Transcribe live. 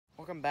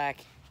Welcome back,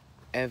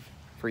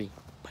 everybody.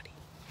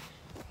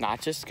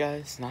 Not just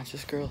guys, not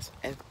just girls,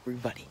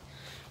 everybody.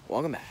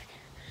 Welcome back.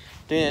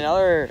 Doing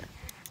another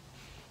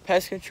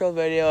pest control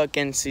video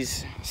against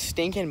these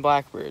stinking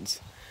blackbirds.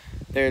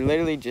 They're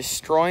literally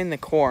destroying the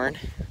corn.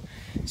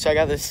 So I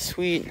got this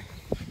sweet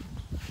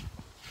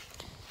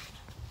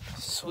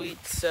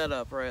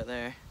setup right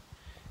there.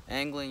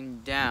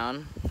 Angling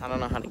down. I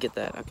don't know how to get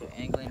that. Okay,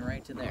 angling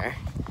right to there.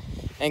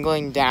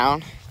 Angling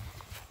down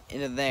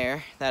into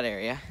there, that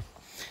area.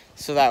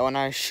 So that when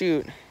I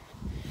shoot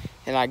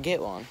and I get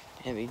one,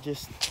 and we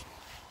just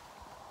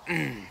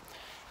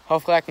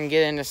hopefully I can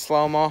get into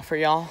slow-mo for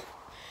y'all.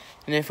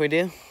 And if we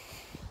do,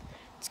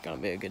 it's gonna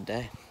be a good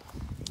day.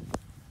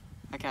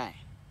 Okay.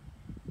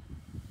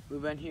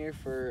 We've been here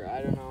for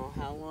I don't know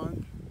how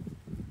long.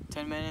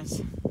 10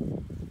 minutes.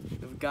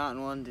 We've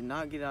gotten one, did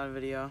not get out of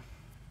video.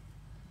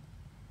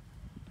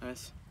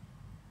 Nice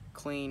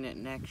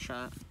clean neck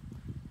shot.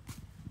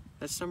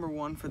 That's number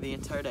one for the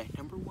entire day.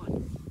 Number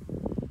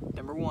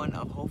one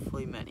of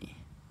hopefully many.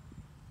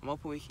 I'm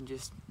hoping we can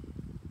just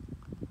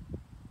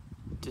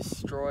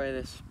destroy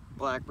this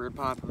blackbird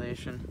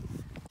population.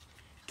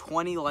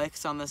 20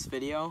 likes on this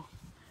video.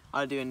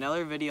 I'll do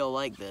another video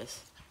like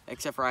this,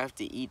 except for I have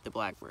to eat the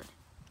blackbird.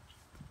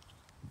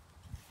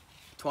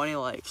 20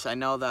 likes. I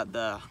know that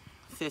the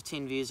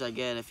 15 views I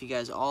get, if you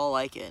guys all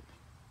like it,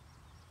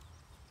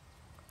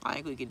 I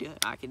think we could do it.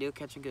 I could do a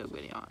catch and cook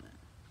video on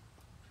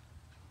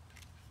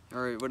it.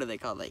 Or what do they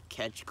call it? Like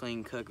catch,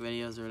 clean, cook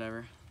videos or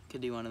whatever. Could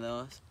do one of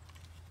those.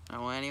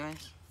 Alright, well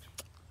anyways,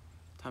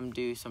 time to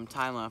do some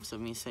time lapse of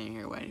me sitting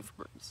here waiting for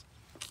birds.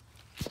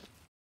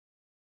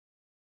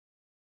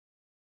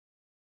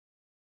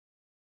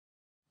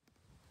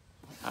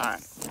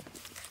 Alright.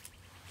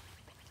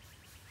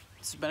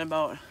 It's been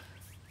about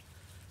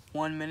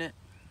 1 minute.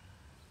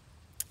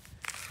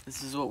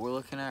 This is what we're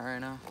looking at right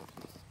now.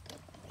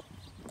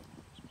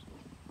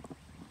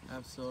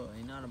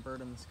 Absolutely not a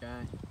bird in the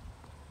sky.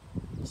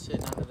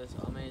 Sitting under this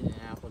amazing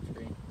apple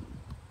tree.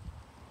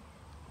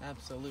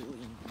 Absolutely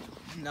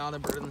not a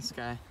bird in the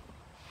sky.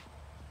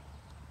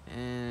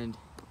 And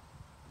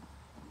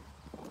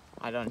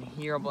I don't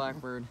hear a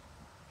blackbird.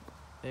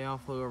 They all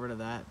flew over to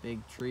that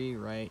big tree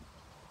right.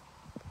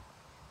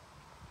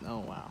 Oh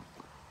wow.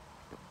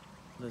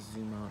 Let's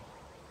zoom out.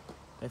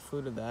 They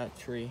flew to that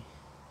tree.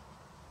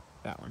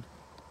 That one.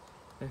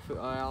 They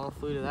all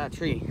flew to that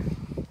tree.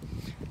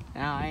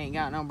 Now I ain't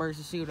got no birds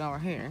to shoot over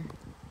here.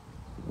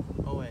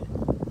 Oh wait.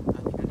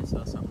 I think I just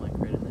saw something like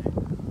right in there.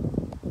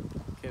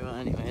 Okay, well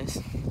anyways.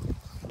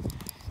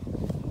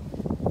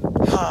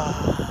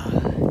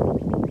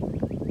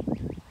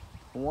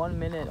 1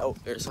 minute. Oh,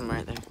 there's some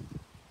right there.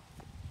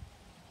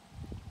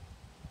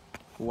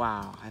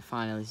 Wow, I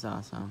finally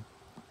saw some.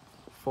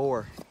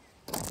 4.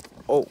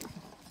 Oh.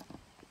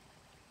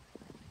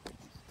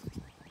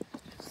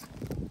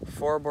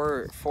 4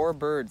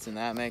 birds, and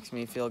that makes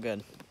me feel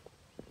good.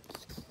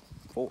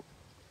 4.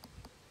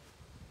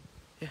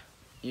 Yeah,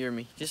 you hear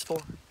me. Just 4.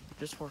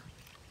 Just 4.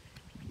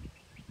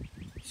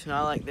 It's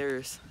not like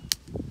there's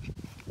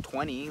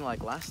 20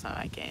 like last time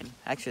I came.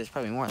 Actually, it's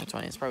probably more than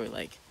 20. It's probably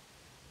like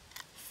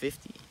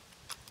 50.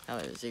 Now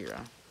there's 0.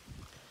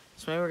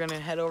 So maybe we're gonna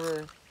head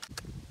over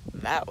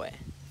that way.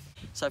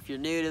 So if you're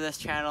new to this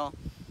channel,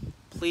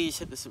 please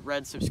hit this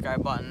red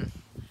subscribe button.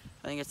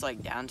 I think it's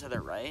like down to the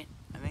right,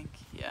 I think.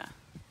 Yeah.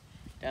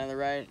 Down to the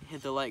right,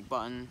 hit the like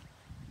button,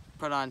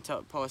 put on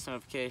post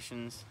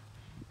notifications,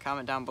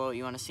 comment down below what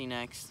you want to see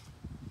next.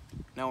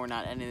 No, we're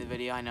not ending the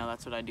video. I know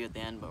that's what I do at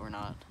the end, but we're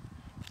not.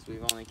 Because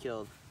we've only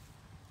killed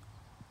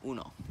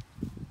uno.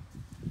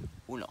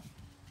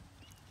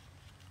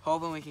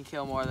 Hoping we can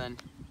kill more than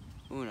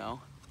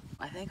uno.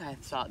 I think I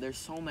thought there's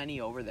so many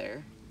over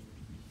there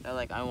that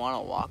like I want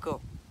to walk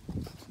over.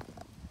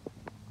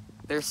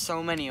 There's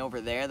so many over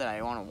there that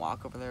I want to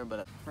walk over there,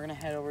 but we're gonna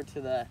head over to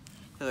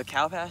the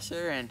cow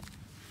pasture and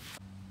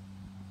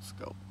let's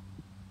go.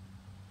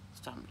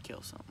 It's time to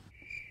kill something.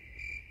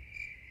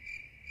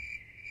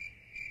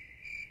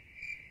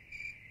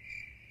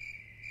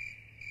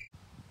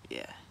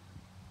 Yeah,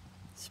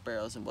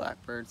 sparrows and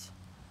blackbirds.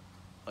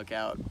 Look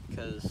out,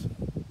 because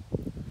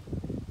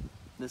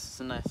this is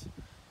a nice.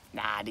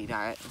 Nah, dude. All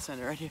right, let's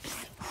end it right here.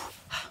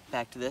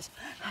 Back to this.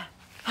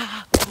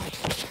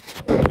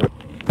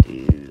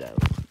 Dude, that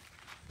was...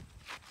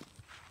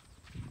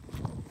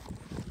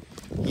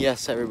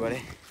 Yes,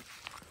 everybody.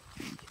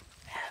 We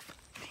have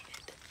made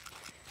it.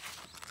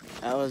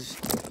 That was,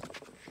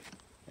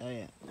 oh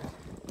yeah,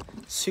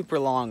 super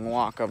long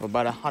walk of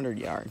about 100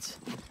 yards.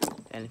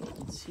 And if you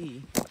can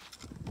see,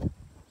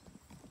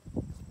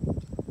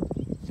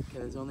 okay,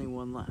 there's only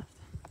one left.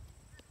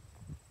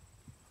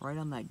 Right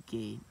on that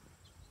gate.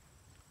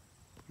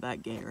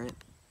 That gate right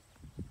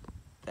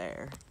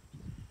there.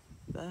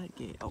 That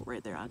gate, oh,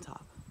 right there on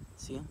top.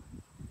 See him?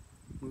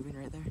 Moving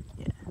right there?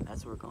 Yeah,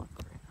 that's what we're going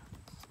for right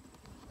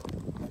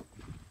now.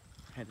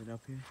 Headed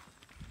up here.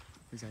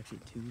 There's actually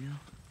 2 now.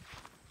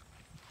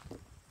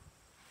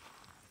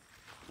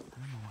 I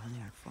don't know why they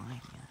aren't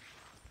flying yet.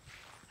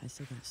 I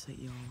still gotta set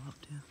you all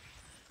up too.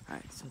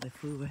 Alright, so they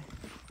flew away.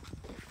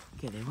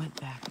 Okay, they went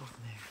back over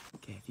there.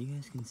 Okay, if you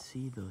guys can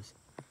see those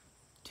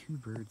two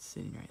birds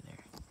sitting right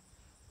there,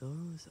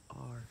 those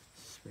are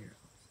sparrows.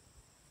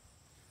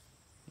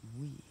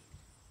 And we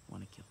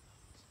want to kill those.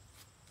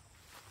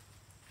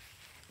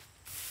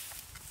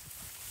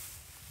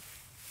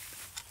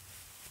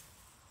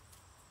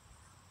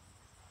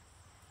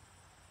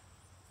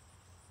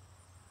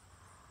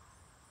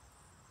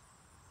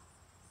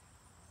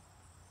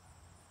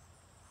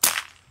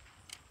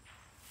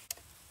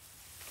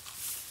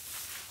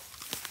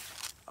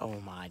 Oh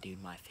my,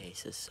 dude, my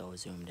face is so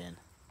zoomed in.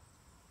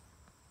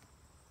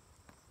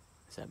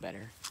 Is that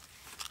better?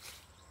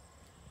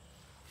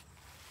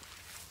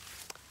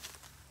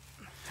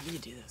 How do you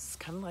do this? It's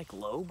kind of like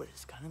low, but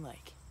it's kind of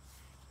like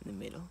in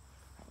the middle.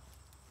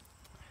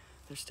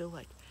 There's still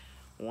like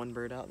one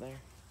bird out there.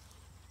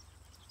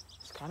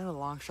 It's kind of a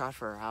long shot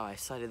for how I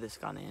sighted this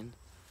gun in.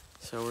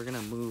 So we're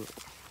gonna move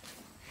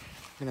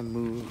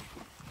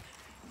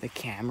the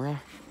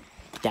camera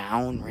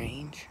down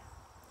range.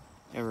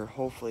 And we're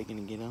hopefully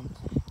gonna get them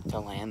to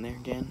land there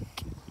again.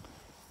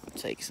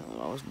 Take some of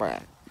those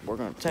birds. We're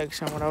gonna take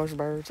some of those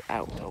birds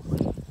out. Oh,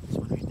 there's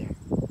one right there.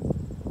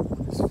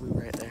 One just flew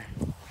right there.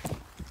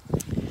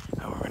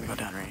 Oh, we're gonna go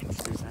down range.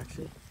 There's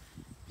actually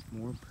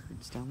more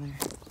birds down there.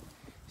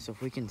 So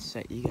if we can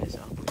set you guys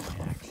up, we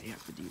might actually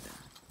have to do that.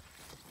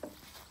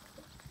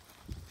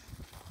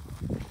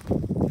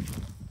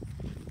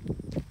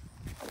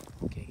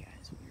 Okay,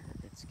 guys,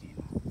 it's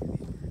game over for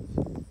these birds.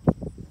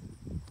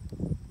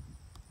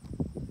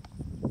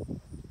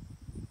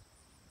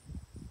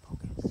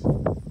 Focus.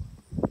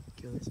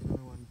 Okay, there's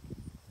another one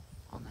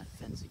on that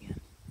fence again.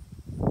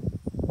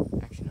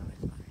 Actually, no,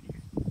 there's one right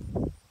here.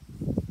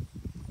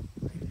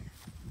 Right there.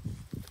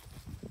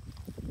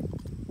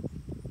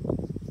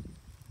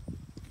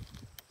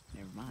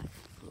 Never mind, it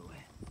flew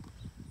away.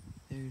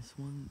 There's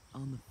one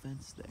on the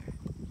fence there.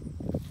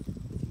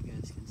 If you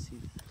guys can see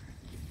that.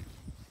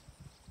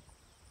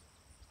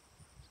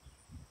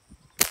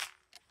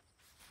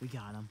 We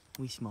got him.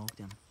 We smoked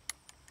him.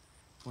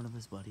 One of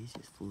his buddies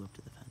just flew up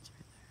to the fence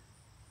right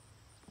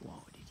there.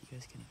 Whoa, dude, you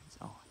guys can't even see.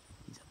 Oh,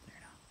 he's up there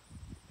now.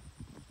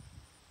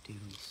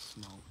 Dude, we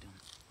smoked him.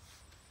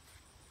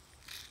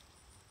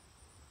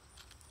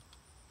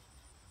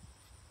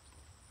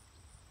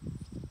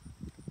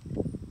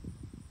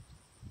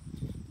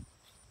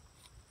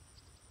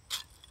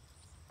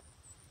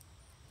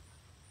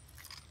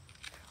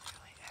 They're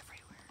literally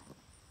everywhere.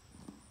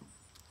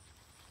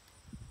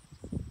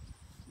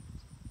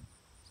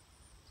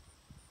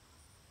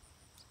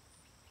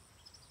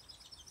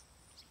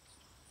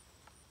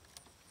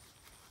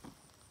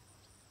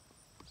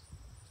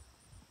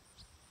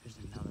 There's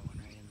another one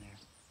right in there.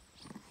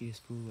 He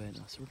just flew away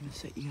now, so we're gonna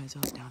set you guys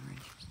up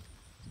downrange.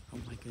 Oh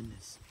my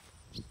goodness.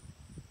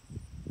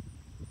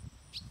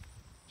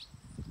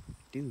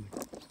 Dude,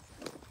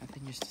 that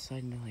thing just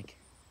decided to like,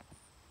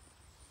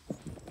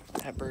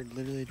 that bird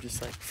literally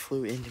just like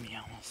flew into me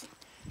almost.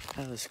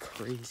 That was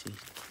crazy.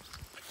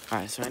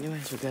 Alright, so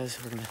anyways, guys,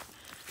 we're gonna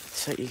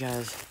set you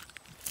guys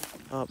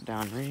up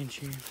downrange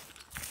here.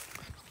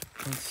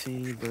 Let's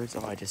see, birds.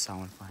 Oh, I just saw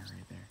one fly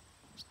right there.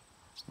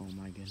 Oh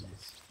my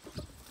goodness.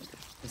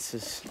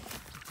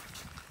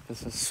 The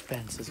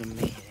suspense is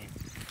amazing.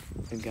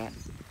 We've got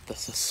the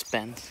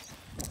suspense.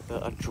 The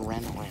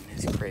adrenaline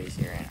is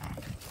crazy right now.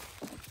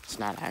 It's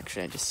not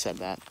actually, I just said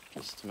that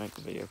just to make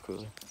the video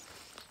cooler.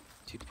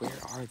 Dude, where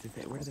do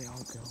they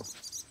all go?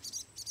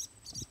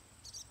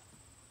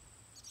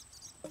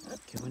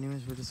 Okay, well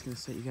anyways, we're just gonna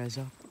set you guys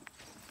up.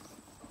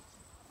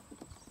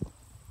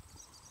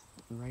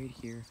 Right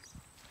here.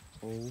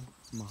 Oh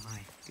my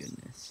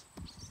goodness.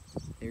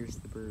 There's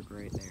the bird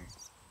right there.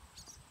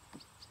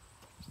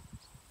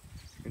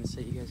 We're gonna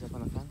set you guys up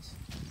on the fence.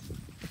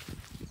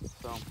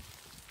 So,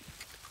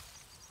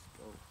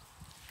 go.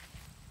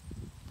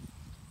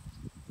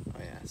 Oh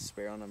yeah,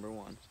 sparrow number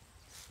one.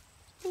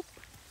 Boop.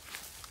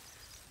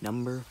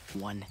 Number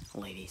one,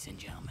 ladies and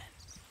gentlemen.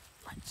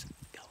 Let's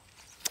go.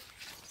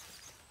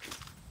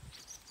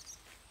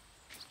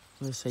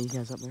 I'm gonna set you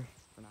guys up there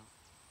for now.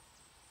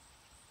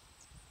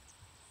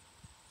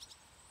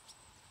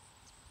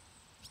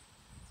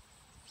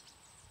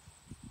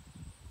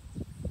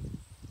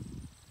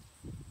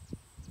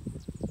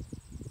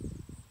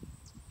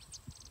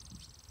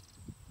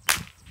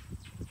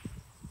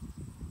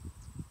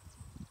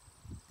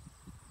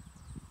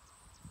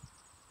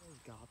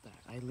 Got that.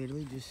 I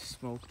literally just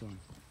smoked one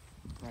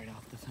right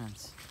off the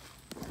fence.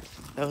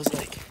 That was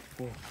like,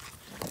 whoa.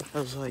 That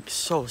was like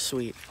so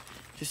sweet.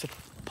 Just a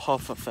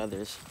puff of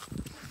feathers.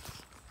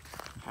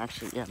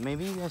 Actually, yeah,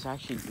 maybe you guys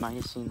actually might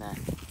have seen that.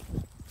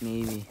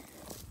 Maybe.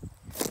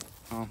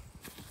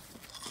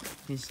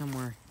 He's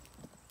somewhere.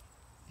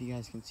 If you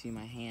guys can see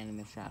my hand in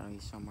the shadow,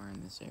 he's somewhere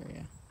in this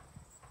area.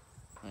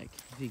 Like,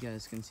 if you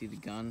guys can see the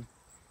gun,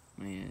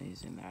 my hand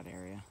is in that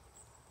area.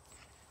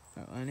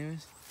 But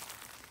anyways,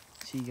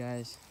 see you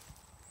guys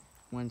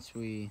once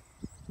we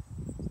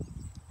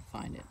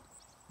find it.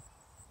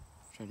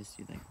 Try to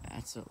see like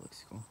that so it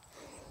looks cool.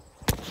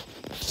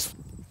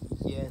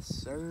 Yes,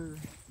 sir.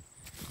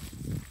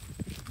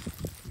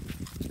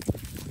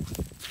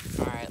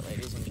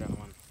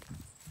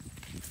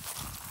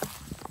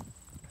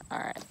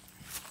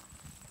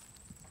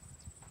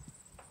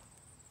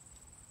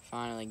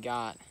 finally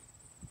got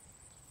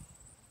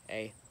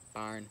a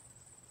barn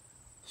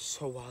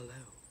swallow.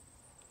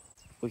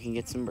 We can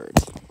get some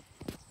birds.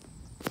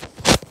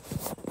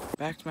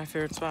 Back to my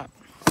favorite spot.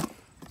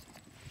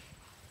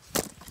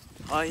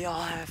 All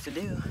y'all have to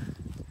do,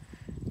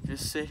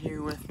 just sit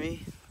here with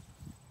me,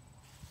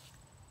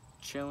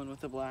 chilling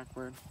with the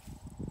blackbird.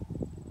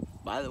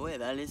 By the way,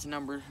 that's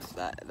number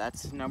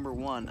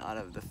 1 out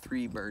of the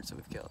 3 birds that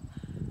we've killed.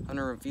 I'm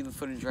gonna review the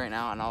footage right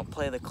now, and I'll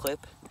play the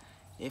clip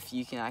if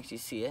you can actually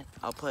see it.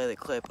 I'll play the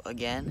clip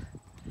again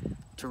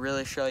to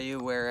really show you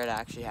where it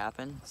actually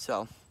happened.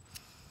 So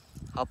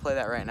I'll play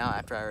that right now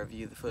after I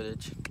review the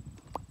footage.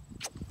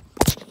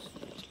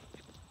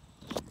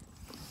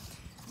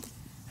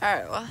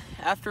 Alright, well,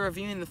 after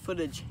reviewing the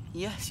footage,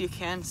 yes, you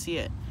can see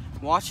it.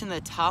 Watch in the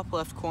top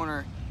left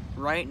corner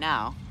right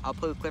now. I'll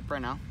play the clip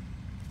right now.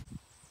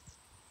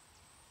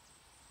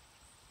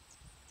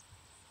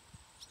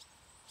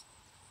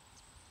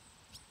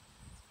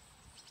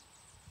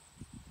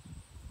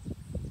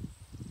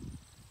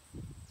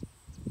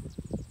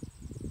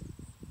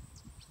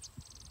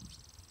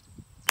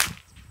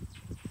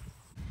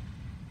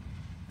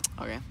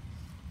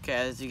 Okay,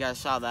 as you guys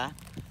saw that,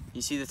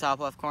 you see the top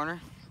left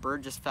corner?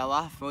 Bird just fell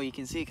off. Well, you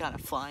can see it kind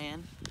of fly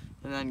in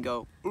and then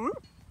go,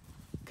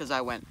 because I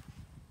went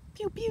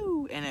pew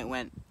pew and it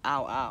went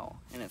ow ow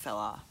and it fell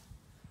off.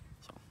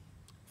 So,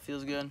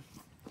 feels good.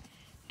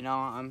 You know,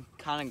 I'm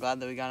kind of glad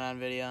that we got it on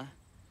video.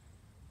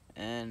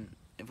 And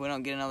if we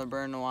don't get another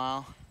bird in a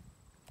while,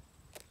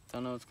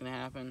 don't know what's going to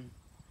happen.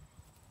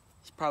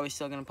 He's probably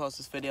still going to post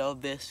this video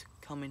this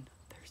coming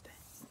Thursday.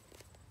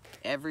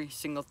 Every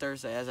single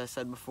Thursday, as I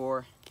said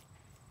before.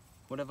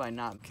 What if I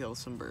not kill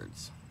some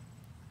birds?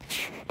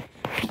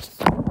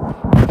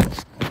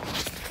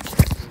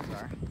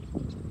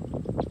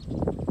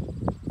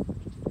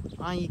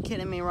 Are you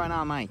kidding me right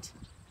now, mate?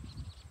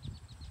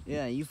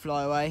 Yeah, you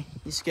fly away.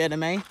 You scared of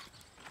me?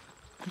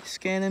 You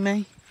scared of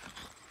me?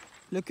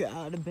 Look at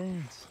all the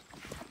birds.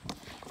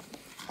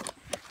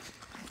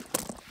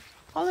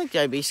 I think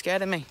they'd be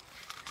scared of me.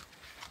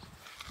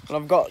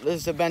 Well,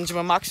 there's the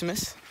Benjamin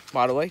Maximus,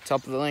 by the way,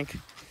 top of the link.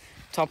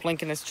 Top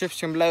link in the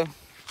description below.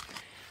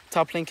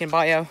 Top link in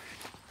bio.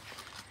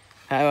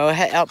 We'll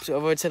head up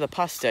over to the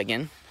pasta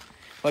again.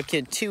 We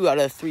killed 2 out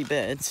of 3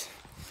 birds.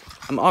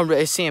 I'm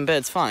already seeing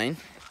birds fine.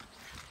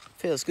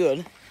 Feels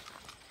good.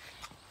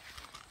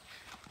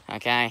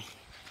 Okay.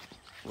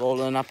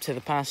 Rolling up to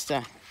the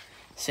pasta.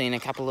 Seeing a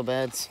couple of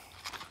birds.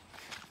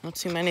 Not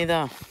too many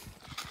though.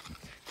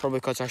 Probably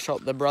because I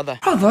shot the brother.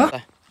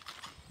 Brother?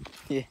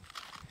 Yeah.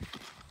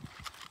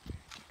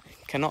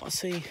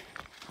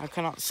 I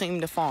cannot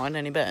seem to find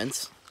any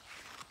birds.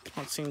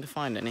 Can't seem to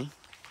find any.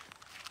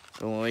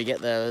 But when we get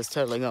there, there's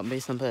totally got to be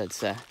some birds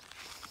there.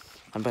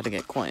 I better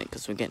get quiet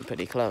because we're getting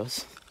pretty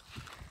close.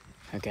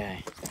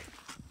 Okay.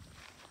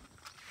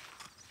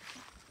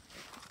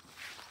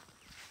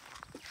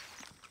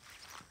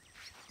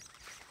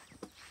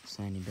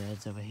 See any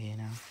birds over here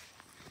now?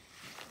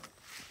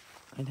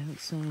 I don't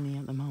see any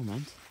at the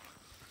moment.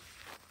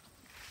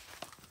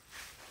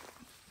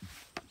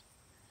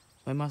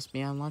 We must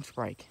be on lunch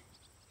break.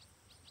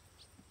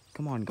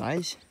 Come on,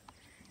 guys.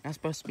 Not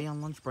supposed to be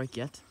on lunch break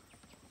yet.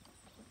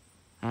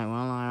 Alright,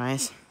 well,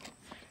 anyways.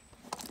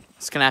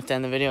 Just gonna have to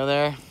end the video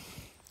there.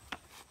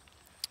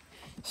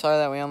 Sorry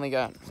that we only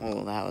got...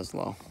 Oh, that was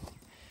low.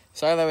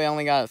 Sorry that we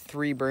only got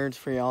 3 birds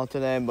for y'all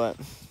today, but...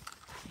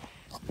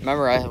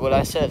 Remember what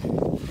I said.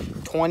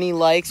 20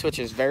 likes, which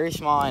is very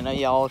small. I know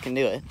y'all can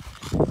do it.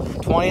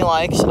 20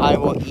 likes, I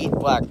will eat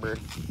blackbird.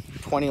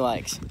 20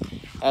 likes.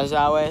 As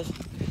always,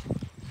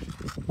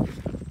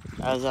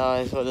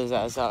 what is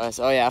that? As always.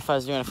 Oh yeah, if I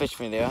was doing a fish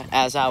video,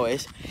 as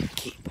always,